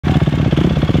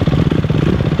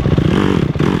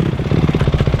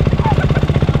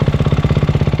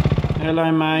hello,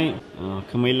 mate. Oh,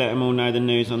 can we let them all know the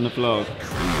news on the vlog?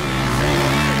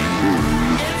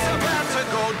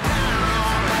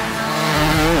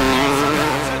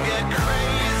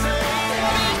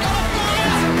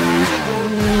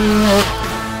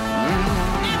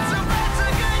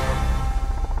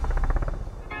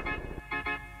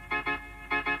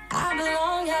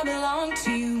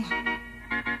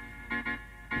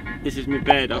 This is my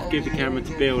bed. I've given the camera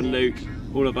to Bill and Luke.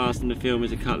 All I've asked them to film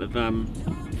is a couple of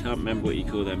can't remember what you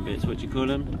call them bits. What do you call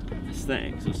them?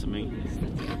 Aesthetics or something.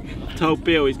 I've told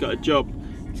Bill he's got a job.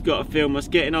 He's got to film us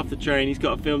getting off the train. He's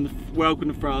got to film the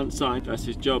Welcome to France sign. That's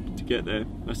his job to get there.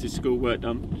 That's his schoolwork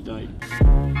done today.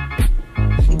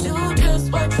 Do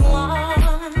just what you want.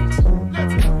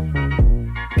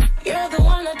 You're the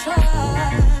one I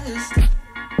trust.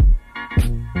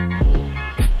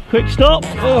 Quick stop.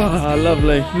 Oh,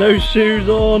 lovely. No shoes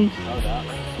on. Hold up.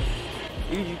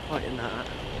 Who are you fighting that?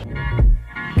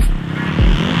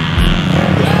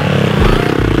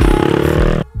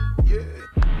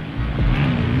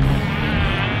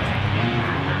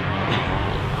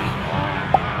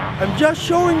 I'm just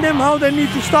showing them how they need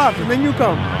to start, and then you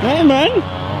come. Hey, man.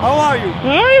 How are you?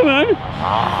 How are you, man?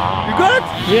 You good?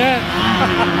 Yeah.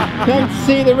 Come to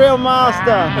see the real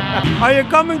master. Are you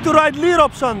coming to ride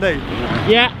Lierop Sunday?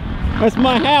 Yeah. That's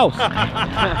my house.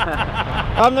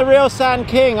 I'm the real Sand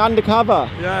King, undercover.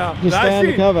 Yeah. You stay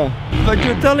undercover. But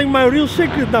you're telling my real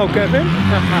secret now, Kevin.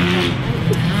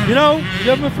 You know,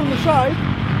 you have me from the side.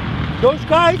 Those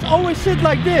guys always sit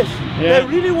like this. Yeah. They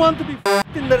really want to be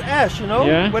f***ed in their ass, you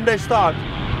know, when they start.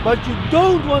 But you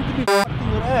don't want to be f***ed in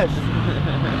your ass.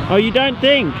 Oh, you don't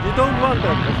think? You don't want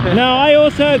that. No, I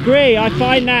also agree. I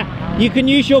find that you can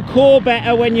use your core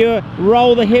better when you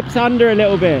roll the hips under a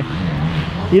little bit.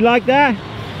 You like that?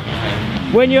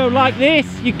 When you're like this,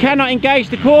 you cannot engage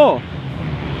the core.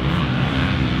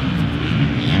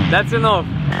 That's enough.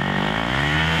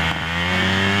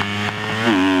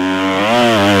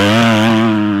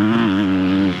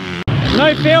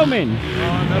 No filming.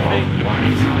 Oh,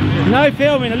 nothing. No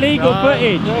filming, illegal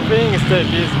footage. Nothing is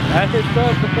This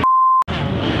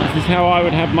is how I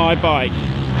would have my bike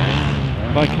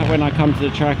when I come to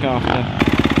the track after.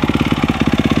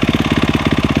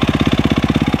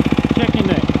 Checking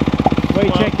it. What are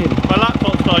you checking? My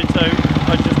laptop's died, so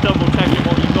I just double checking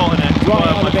what you've got in it. Right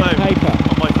on a bit of paper.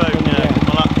 On my phone, yeah.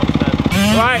 My laptop's dead.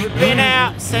 Right, we've been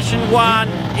out, session 1.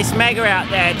 It's mega out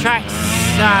there. Tracks,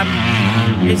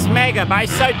 it's mega, but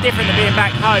it's so different to being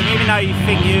back home. Even though you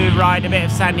think you ride a bit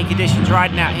of sandy conditions,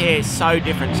 riding out here is so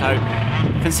different. So,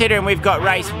 considering we've got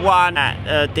race 1 at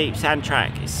a deep sand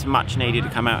track, it's much needed to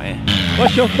come out here.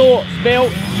 What's your thoughts, Bill?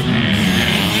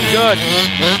 Good.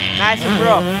 Nice and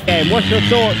rough. Yeah, what's your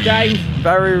thoughts, James?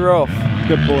 Very rough.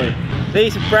 Good boy.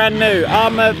 These are brand new.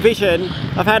 Armour Vision.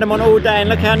 I've had them on all day and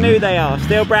look how new they are.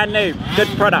 Still brand new. Good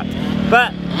product.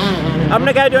 But I'm going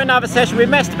to go do another session. We've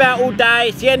messed about all day.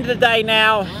 It's the end of the day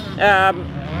now.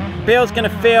 Bill's going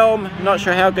to film. Not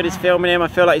sure how good he's filming him. I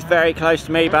feel like he's very close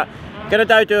to me, but I'm going to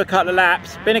go do a couple of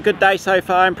laps. Been a good day so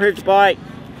far. Improved the bike.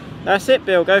 That's it,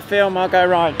 Bill. Go film. I'll go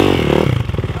ride.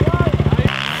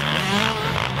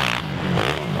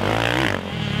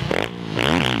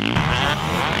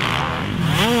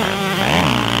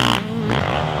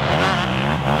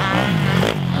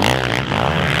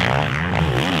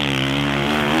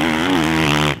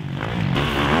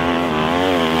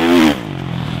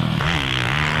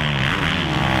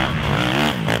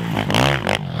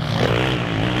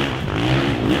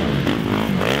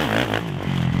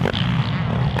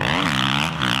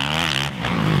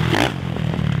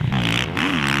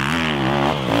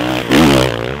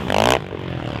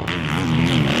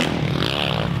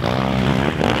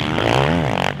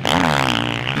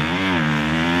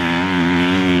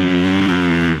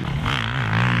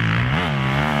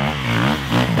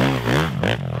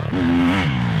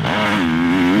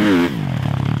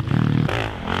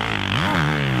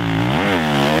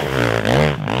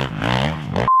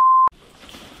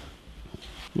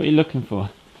 What are you looking for?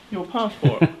 Your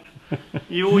passport.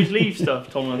 You always leave stuff,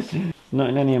 Thomas. Not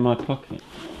in any of my pockets.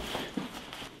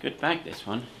 Good bag, this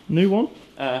one. New one?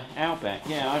 Our bag.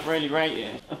 Yeah, I'd really rate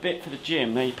it. A bit for the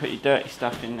gym. There you put your dirty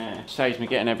stuff in there. Saves me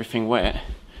getting everything wet.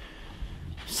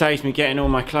 Saves me getting all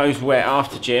my clothes wet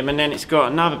after gym. And then it's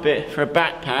got another bit for a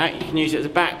backpack. You can use it as a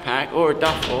backpack or a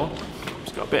duffel.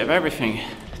 It's got a bit of everything.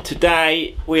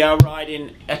 Today we are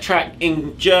riding a track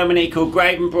in Germany called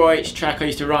Gravenbräu. It's a track I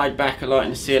used to ride back a lot in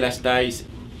the CLS days.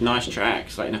 Nice track,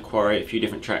 it's like in a quarry, a few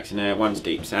different tracks in there. One's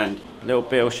deep sand. Little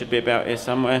Bill should be about here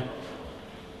somewhere.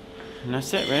 And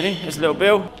that's it really, there's Little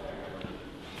Bill.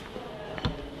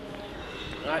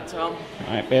 Right, Tom.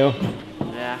 Alright, Bill.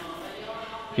 Yeah.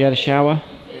 You had a shower?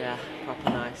 Yeah, proper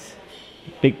nice.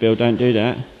 Big Bill don't do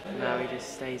that. No, he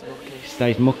just stays mucky.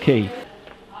 Stays mucky.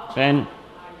 Ben,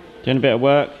 doing a bit of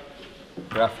work?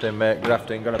 Grafting, mate,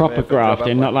 grafting. Proper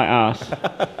grafting, not like us.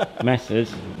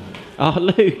 Messers. Oh,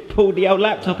 Luke, pulled the old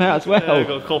laptop out as well. Yeah, I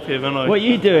got a copy of it. What are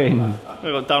you doing? I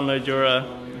got to download your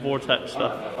Vortex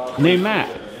stuff. New map.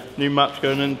 New map's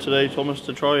going in today, Thomas,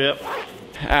 to try it.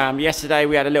 Yesterday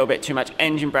we had a little bit too much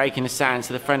engine brake in the sand,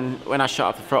 so the front, when I shut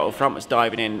off the throttle, front was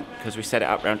diving in because we set it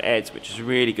up round Ed's, which was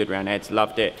really good round Ed's,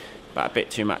 loved it, but a bit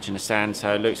too much in the sand,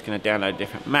 so Luke's going to download a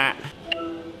different map.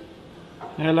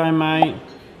 Hello, mate.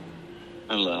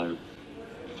 Hello.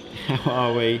 How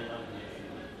are we?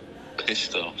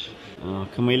 Pissed off. Oh,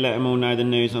 can we let them all know the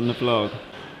news on the vlog?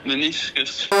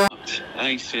 Meniscus fucked.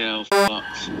 ACL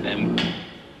fucked.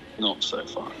 Not so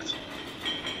fucked.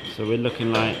 So we're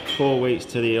looking like 4 weeks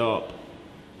to the op,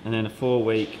 and then a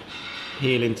 4-week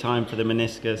healing time for the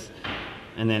meniscus,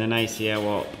 and then an ACL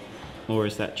op, or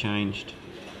is that changed?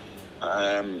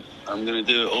 I'm going to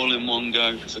do it all in one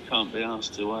go because I can't be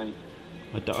asked to wait.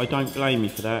 I don't blame you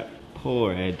for that.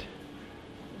 Poor Ed.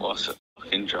 What's a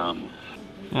fucking drama?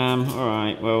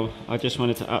 Alright, well, I just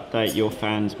wanted to update your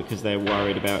fans because they're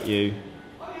worried about you.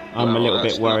 I'm a Well, little bit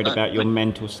that's worried not- about your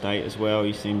mental state as well.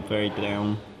 You seem very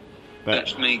down. But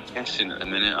That's me guessing at the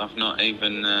minute. I've not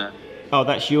even... oh,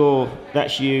 that's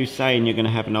you saying you're going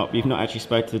to have an op. You've not actually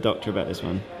spoke to the doctor about this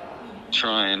one.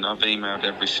 trying. I've emailed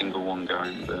every single one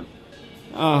going, but...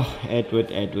 Oh, Edward.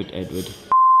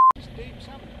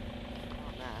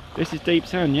 This is deep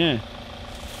sand, yeah.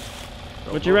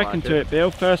 What do you reckon to it,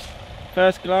 Bill? First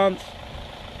glance?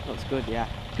 Looks good, yeah.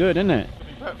 Good, isn't it?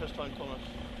 Breakfast time, Thomas.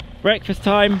 Breakfast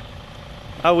time.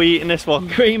 How are we eating this one?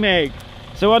 Cream egg.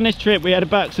 So on this trip we had a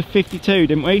box of 52,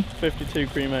 didn't we? 52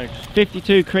 cream eggs.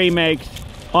 52 cream eggs.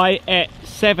 I ate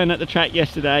 7 at the track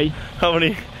yesterday. How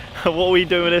many? What are we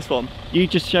doing with this one? You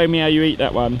just show me how you eat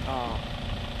that one.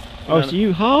 Oh, so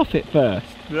you half it first?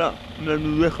 Yeah, and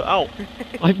then lick it out.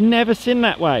 I've never seen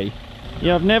that way.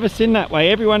 Yeah, I've never seen that way.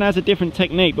 Everyone has a different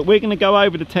technique, but we're going to go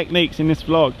over the techniques in this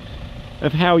vlog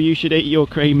of how you should eat your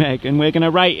cream egg, and we're going to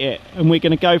rate it, and we're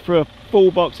going to go through a full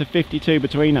box of 52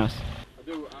 between us.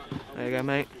 There you go,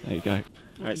 mate. There you go.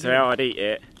 Right, so how I'd eat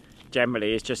it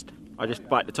generally is just, I just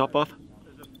bite the top off.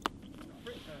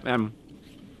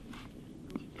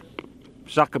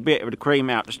 Suck a bit of the cream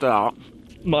out to start.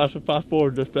 Might have to fast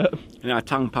forward this bit. And I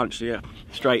tongue punch it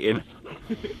straight in.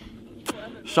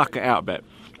 Suck it out a bit.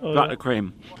 Like the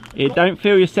cream. Yeah, don't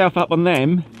fill yourself up on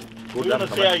them. We want to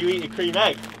see how you eat a cream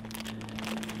egg.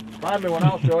 Find me one,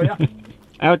 I'll show you.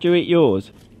 How do you eat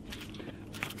yours?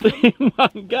 In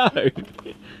one go.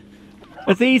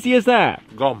 As easy as that.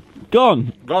 Gone.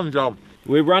 Gone. Gone, John.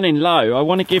 We're running low. I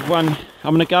want to give one.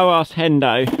 I'm going to go ask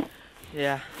Hendo.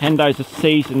 Yeah. Hendo's a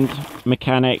seasoned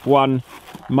mechanic, won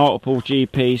multiple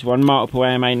GPs, won multiple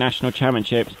AMA national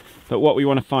championships. But what we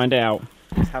want to find out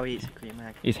That's how he eats a cream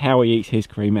egg. is how he eats his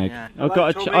cream egg. Yeah. I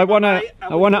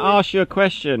want to ask you a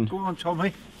question. Go on,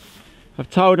 Tommy. I've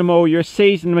told them all you're a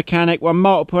seasoned mechanic, won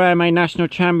multiple AMA national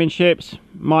championships.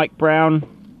 Mike Brown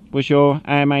was your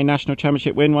AMA national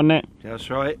championship win, wasn't it? That's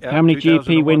right. Yeah, How many GP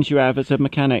 2001. wins you have as a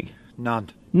mechanic? None.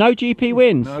 No GP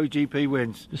wins? No GP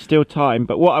wins. There's still time,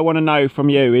 but what I want to know from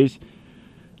you is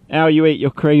how you eat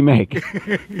your cream egg.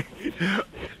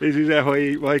 This is how I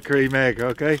eat my cream egg,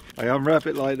 okay? I unwrap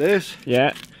it like this,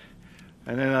 Yeah,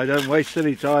 and then I don't waste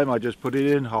any time, I just put it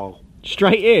in whole.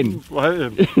 straight in. Right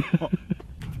then.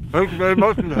 Thank you very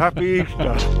much and happy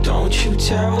Easter. Don't you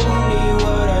tell me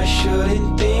what I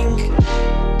shouldn't think,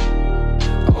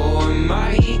 or I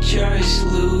might just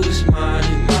lose my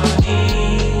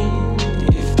mind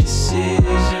if this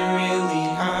isn't really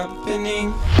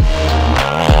happening.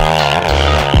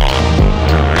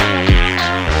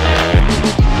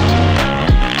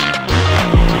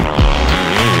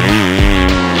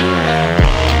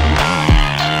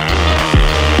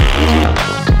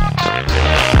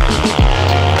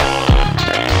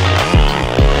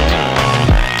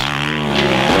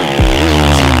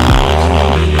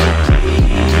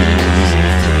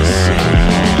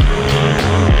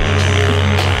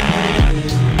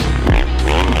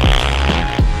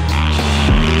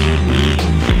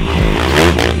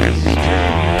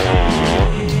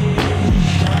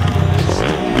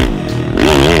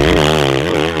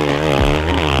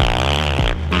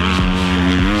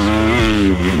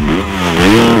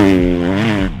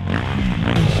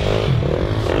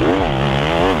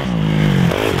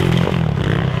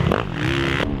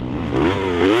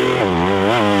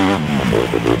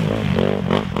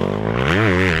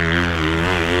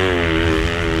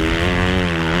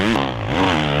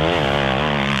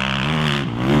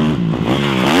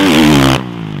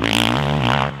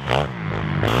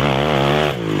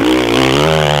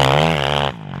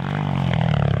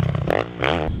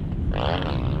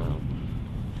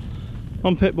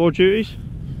 On pitbull duties?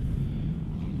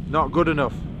 Not good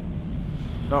enough.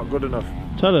 Not good enough.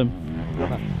 Tell him.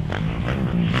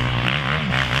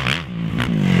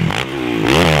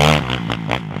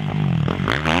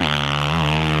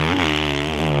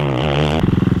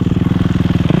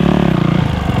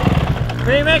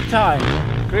 Cream egg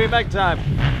time. Cream egg time.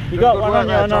 You got one on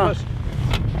you or not?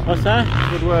 What's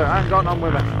that? Good work. I ain't got none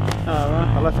with me. Oh, right.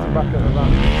 I left them back at the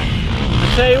van.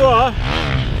 I tell you what,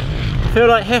 I feel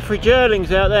like Heffrey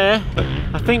Jerlings out there.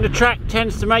 I think the track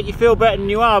tends to make you feel better than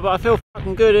you are, but I feel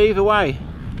fucking good either way.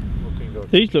 Looking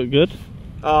good. These look good.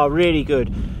 Oh, really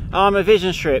good. Armour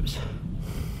Vision strips.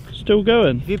 Still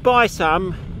going. If you buy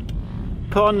some,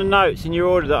 put on the notes in your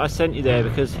order that I sent you there,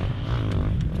 because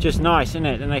it's just nice, isn't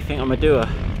it? Then they think I'm a doer,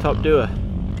 top doer.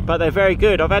 But they're very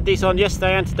good. I've had these on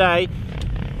yesterday and today.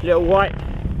 Little white,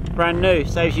 brand new,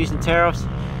 saves using tear-offs.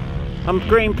 I'm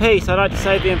Greenpeace, I like to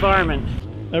save the environment.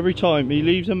 Every time he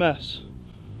leaves a mess.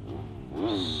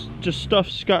 Just stuff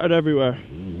scattered everywhere.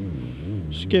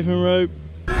 Skipping rope.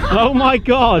 Oh my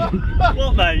god!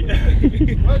 What, mate?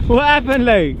 What happened,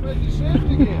 Luke? Where's your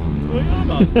safety gear? What are you on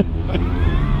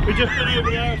about? We just been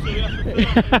over there, so we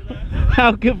have to put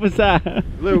How good was that?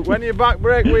 Luke, when you back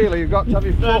brake wheelie, you've got to have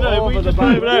your foot over the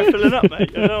back. over there filling up,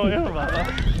 mate. I know what you're on about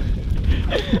that.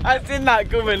 I seen that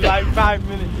coming like 5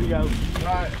 minutes ago.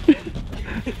 Right.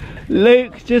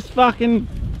 Luke just fucking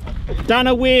done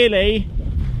a wheelie,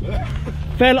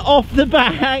 fell off the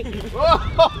back.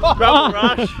 Gravel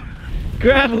rash.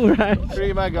 Gravel rash.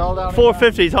 Cream egg all down.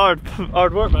 450 is hard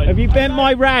work, mate. Have you bent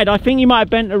my rad? I think you might have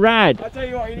bent the rad. I tell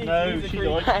you what, you need No, to use a she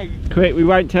cream died. egg. Quick, we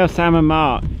won't tell Sam and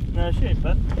Mark. No, she ain't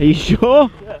bad. Are you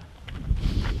sure? Yeah.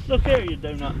 Look here, you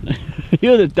donut.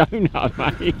 You're the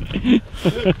donut, mate.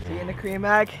 Eating a cream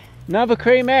egg? Another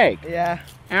cream egg. Yeah.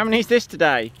 How many's this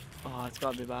today? Oh, it's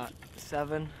got to be about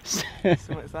 7.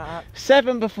 Something like that.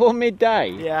 7 before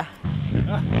midday. Yeah.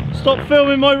 Stop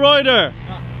filming my rider.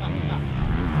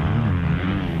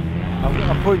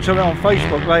 I'm putting something on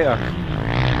Facebook later.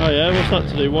 Oh yeah, what's that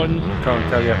to do? One. Try and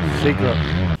tell you. Secret.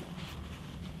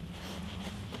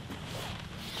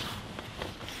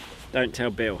 Don't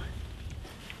tell Bill.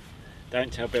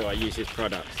 Don't tell Bill I use his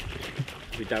products.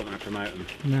 We don't want to promote them.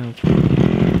 No.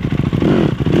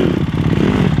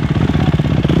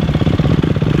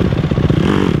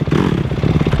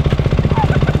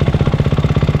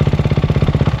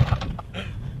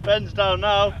 Ben's down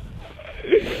now.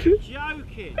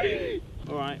 Joking.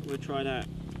 All right, we'll try that.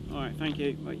 All right, thank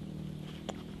you. Wait.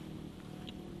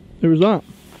 Who was that?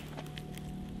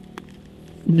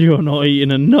 You're not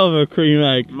eating another cream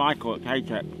egg. Michael at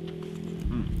Kecks.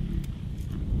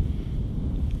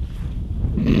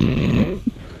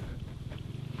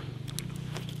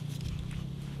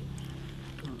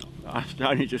 I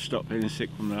only just stopped being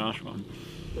sick from the last one.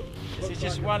 This is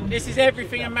just one. This is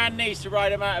everything a man needs to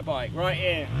ride a motorbike, right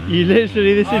here. You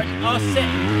literally, this is.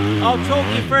 I'll talk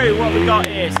you through what we got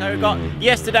here. So we've got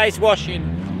yesterday's washing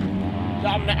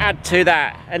that I'm going to add to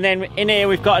that, and then in here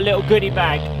we've got a little goodie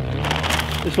bag.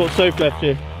 This is what Soph left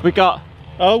you. We got.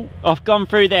 Oh, I've gone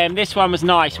through them. This one was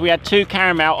nice. We had 2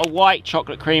 caramel, a white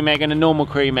chocolate cream egg, and a normal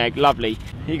cream egg. Lovely.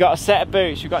 You got a set of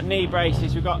boots. We've got knee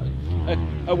braces. We've got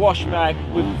a wash bag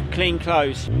with clean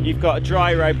clothes. You've got a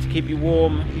dry robe to keep you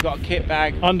warm. You've got a kit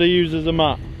bag. underused as a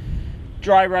mat.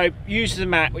 Dry robe used as a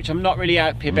mat, which I'm not really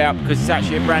happy about because it's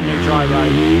actually a brand new dry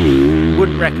robe.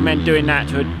 Wouldn't recommend doing that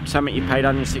to something you paid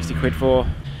 160 quid for.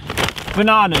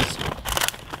 Bananas,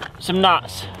 some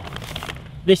nuts.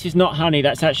 This is not honey,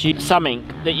 that's actually something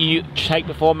that you take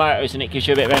before motors and it gives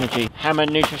you a bit of energy. Hammer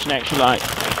Nutrition Extra Light.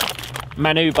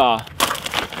 Manu bar.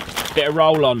 Bit of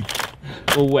roll on.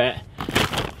 All wet.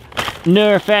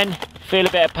 Nurofen, feel a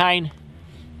bit of pain.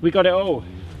 We got it all.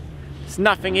 There's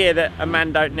nothing here that a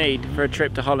man don't need for a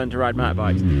trip to Holland to ride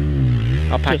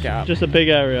motorbikes. I'll pack it up. Just a big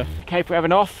area. Okay, if we have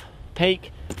an off,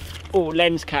 peak. Oh,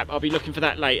 lens cap, I'll be looking for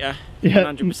that later. Yeah,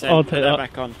 100%. I'll Put take that that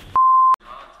back on.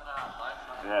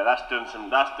 Yeah, that's done some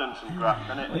graft,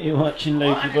 hasn't it? What are you watching,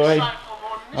 Lukey boy?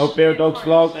 Old Bill Dog's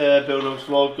vlog. Yeah, Bill Dog's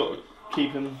vlog, got to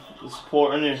keep him the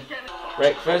support in here.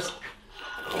 Breakfast.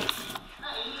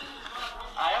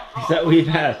 Is that what you've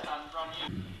had?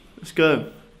 Let's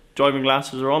go. Driving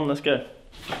glasses are on, let's go.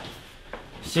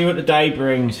 See what the day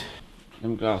brings.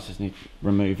 Them glasses need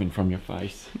removing from your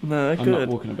face. No, they're I'm good. not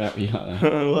walking about with you like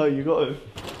that. Well, you got to.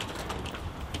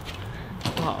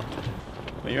 What?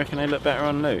 But you reckon they look better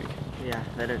on Luke? Yeah,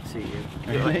 they don't suit you.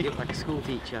 Really? You look like a school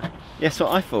teacher. Yes,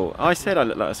 what I thought. I said I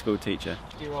look like a school teacher.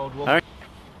 Your old woman.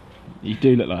 You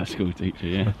do look like a school teacher,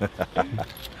 yeah.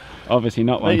 Obviously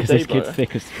not one, Mate, because this they kid's better.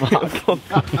 thick as fuck.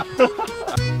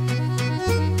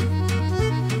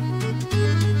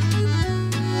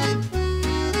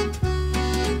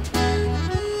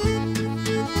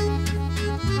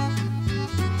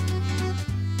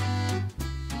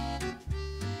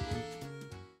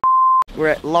 We're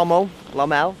at Lommel,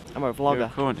 and we're a vlogger.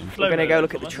 We're going to go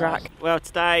look at the track. Well,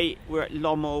 today we're at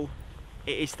Lommel.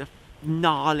 It is the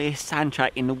gnarliest sand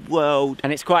track in the world,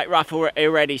 and it's quite rough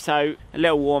already, so a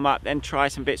little warm up, then try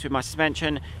some bits with my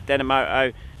suspension, then a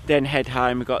moto, then head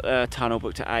home. We've got the tunnel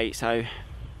booked at 8, so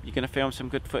you're going to film some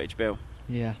good footage, Bill?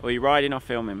 Yeah. Or are you riding or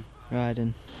filming?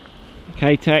 Riding.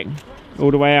 Okay, Tech,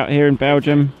 all the way out here in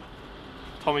Belgium.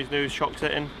 Tommy's new shock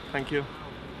setting, thank you.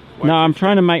 No, I'm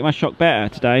trying to make my shock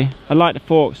better today. I like the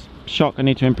forks, shock I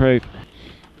need to improve.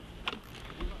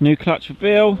 New clutch for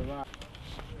Bill.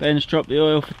 Ben's dropped the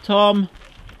oil for Tom.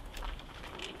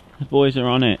 The boys are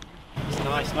on it. It's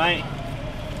nice, mate.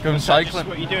 Going cycling.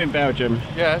 What you do in Belgium?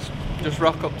 Yes, just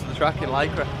rock up to the track in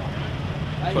Lycra.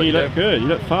 Well, you look good, you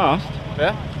look fast.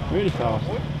 Yeah? Really fast.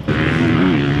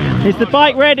 Is the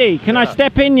bike ready? Can I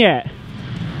step in yet?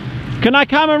 Can I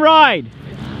come and ride?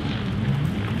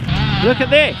 Look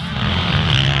at this.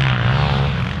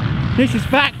 This is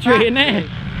factory, isn't it?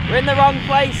 We're in the wrong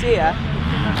place here.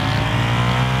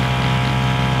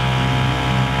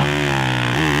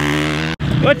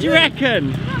 What do you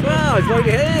reckon? Well, it's like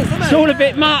it is, isn't it? It's all a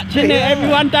bit much, isn't it?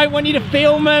 Everyone don't want you to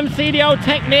film them, see the old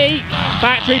technique.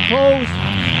 Factory pulls.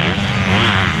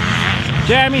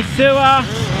 Jeremy Sewer.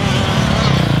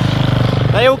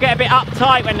 They all get a bit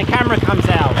uptight when the camera comes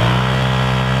out.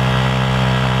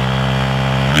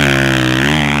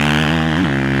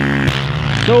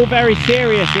 It's all very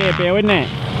serious here, Bill, isn't it?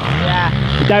 Yeah.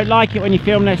 You don't like it when you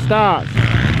film their starts.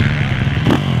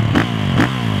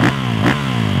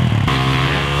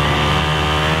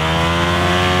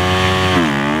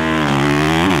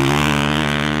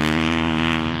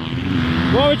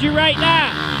 What would you rate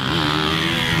that?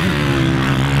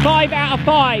 5 out of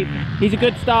 5. He's a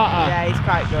good starter. Yeah, he's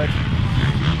quite good.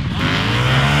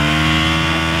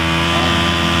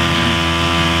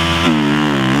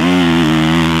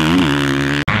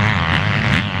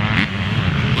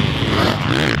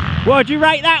 What would you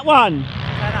rate that one?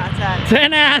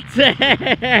 10 out of 10. 10 out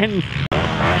of 10.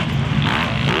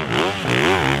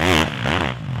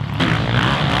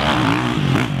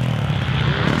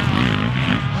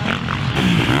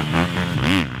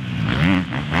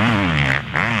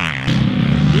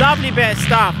 Lovely bit of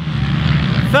stuff.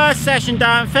 First session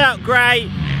done, felt great.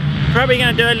 Probably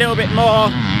going to do a little bit more.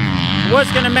 Was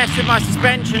going to mess with my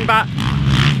suspension, but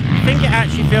I think it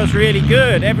actually feels really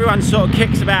good. Everyone sort of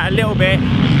kicks about a little bit,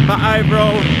 but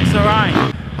overall it's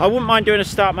alright. I wouldn't mind doing a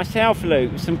start myself,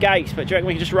 Luke, with some gates, but do you reckon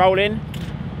we can just roll in?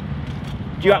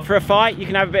 Do you up for a fight? You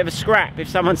can have a bit of a scrap. If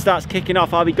someone starts kicking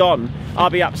off, I'll be gone. I'll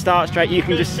be up start straight. You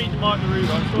can just... No,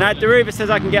 Deruva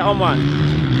says I can get on one.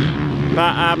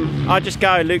 But I'll just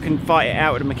go, Luke can fight it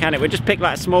out with a mechanic. We'll just pick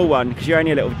like a small one, because you're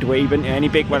only a little dweeb, and any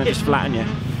big one will just flatten you.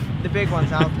 The big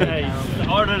ones out there.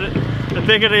 The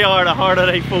bigger they are, the harder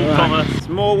they fall, Thomas. It's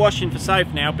more washing for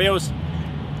Soph now. Bill's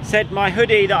said my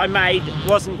hoodie that I made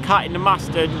wasn't cut in the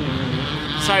mustard,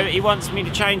 so he wants me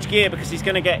to change gear because he's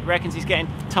going to reckons he's getting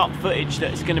top footage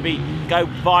that's going to go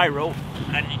viral,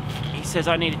 and he says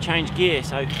I need to change gear.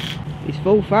 So it's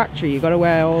full factory. You've got to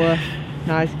wear all the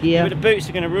nice gear. But the boots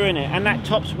are going to ruin it, and that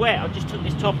top's wet. I just took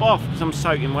this top off because I'm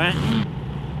soaking wet. What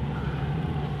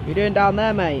are you doing down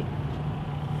there, mate?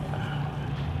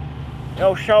 The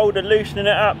old shoulder, loosening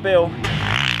it up, Bill.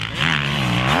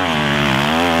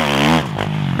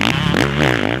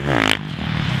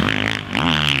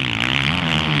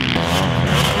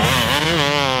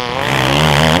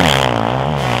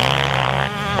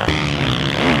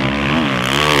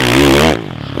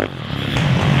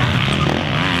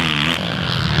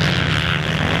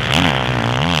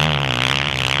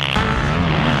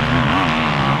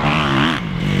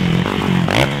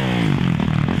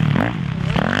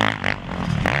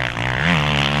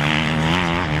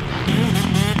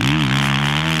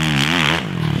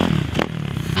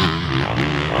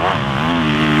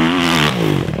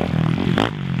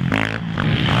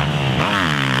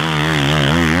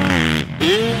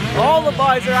 All the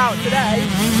boys are out today.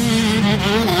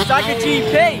 It's like a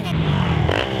GP.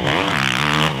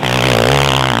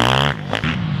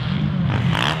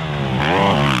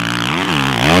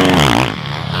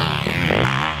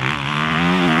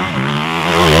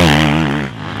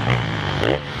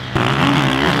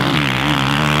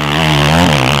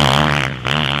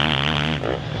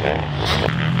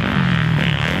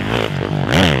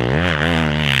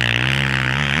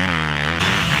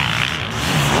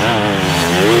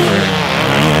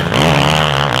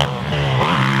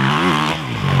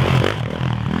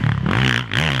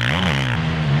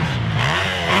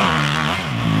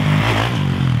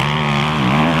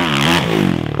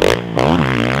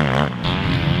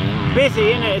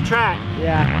 Busy, isn't it, a track?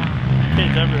 Yeah.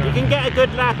 kids everywhere. You can get a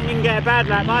good lap and you can get a bad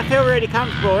lap, but I feel really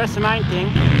comfortable, that's the main thing.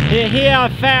 Here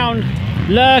I've found,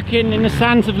 lurking in the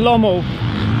sands of Lommel,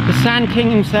 the Sand King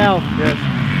himself. Yes.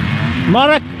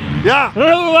 Marek! Yeah!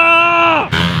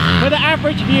 For the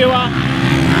average viewer,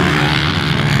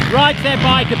 rides their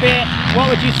bike a bit, what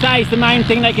would you say is the main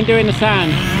thing they can do in the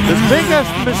sand? The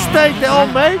biggest mistake they all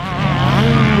make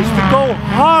is to go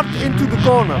hard into the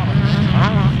corner.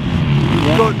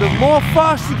 The more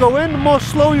fast you go in, the more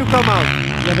slow you come out.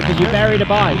 Yeah, because you bury the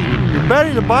bike. You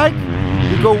bury the bike,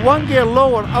 you go 1 gear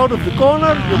lower out of the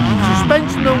corner, your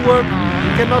suspension don't work,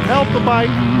 you cannot help the bike.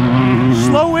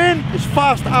 Slow in is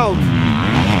fast out.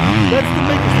 That's the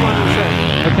biggest one I say.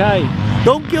 Okay.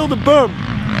 Don't kill the berm.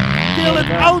 Kill it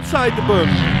outside the berm.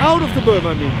 Out of the berm,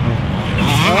 I mean.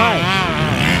 Alright.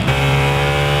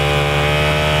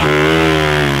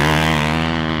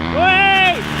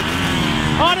 Wait!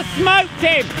 I'd have smoked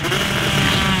him!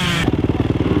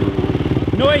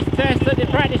 Noise test at the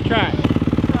practice track.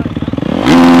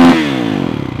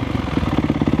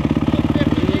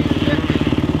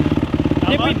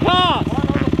 Did we pass?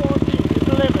 114.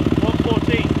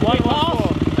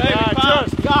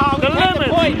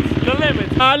 The limit.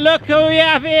 Oh, look who we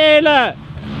have here, look.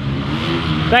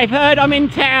 They've heard I'm in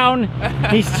town.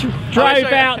 He's drove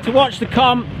out to watch the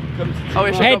comp.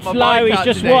 Head slow, he's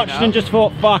just watched and just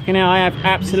thought, fucking hell, I have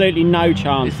absolutely no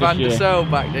chance this year. Is Searle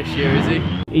back this year, is he?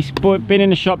 He's been in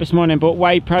the shop this morning and bought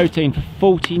whey protein for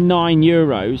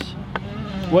 €49.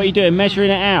 What are you doing, measuring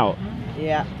it out?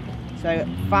 Yeah. So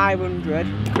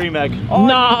 500. Cream egg. Oh,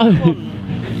 no!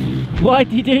 Why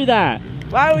did you do that?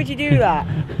 Why would you do that?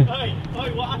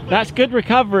 That's good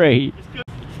recovery.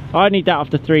 I need that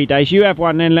after 3 days. You have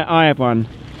one, then I have one.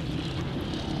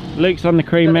 Luke's on the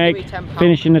cream egg,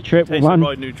 finishing the trip with one.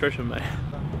 Right nutrition, mate.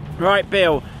 Right,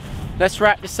 Bill, let's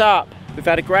wrap this up. We've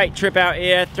had a great trip out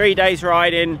here, 3 days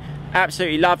riding,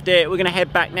 absolutely loved it. We're gonna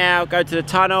head back now, go to the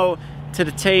tunnel, to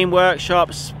the team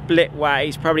workshop, split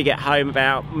ways, probably get home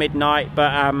about midnight,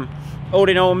 but all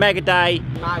in all, mega day.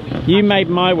 You made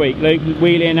my week, Luke,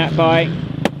 wheeling that bike.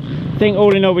 I think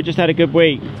all in all, we just had a good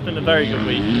week. It's been a very good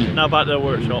week. Now back to the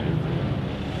workshop.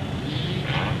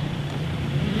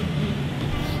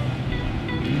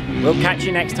 We'll catch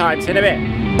you next time. See you in a bit.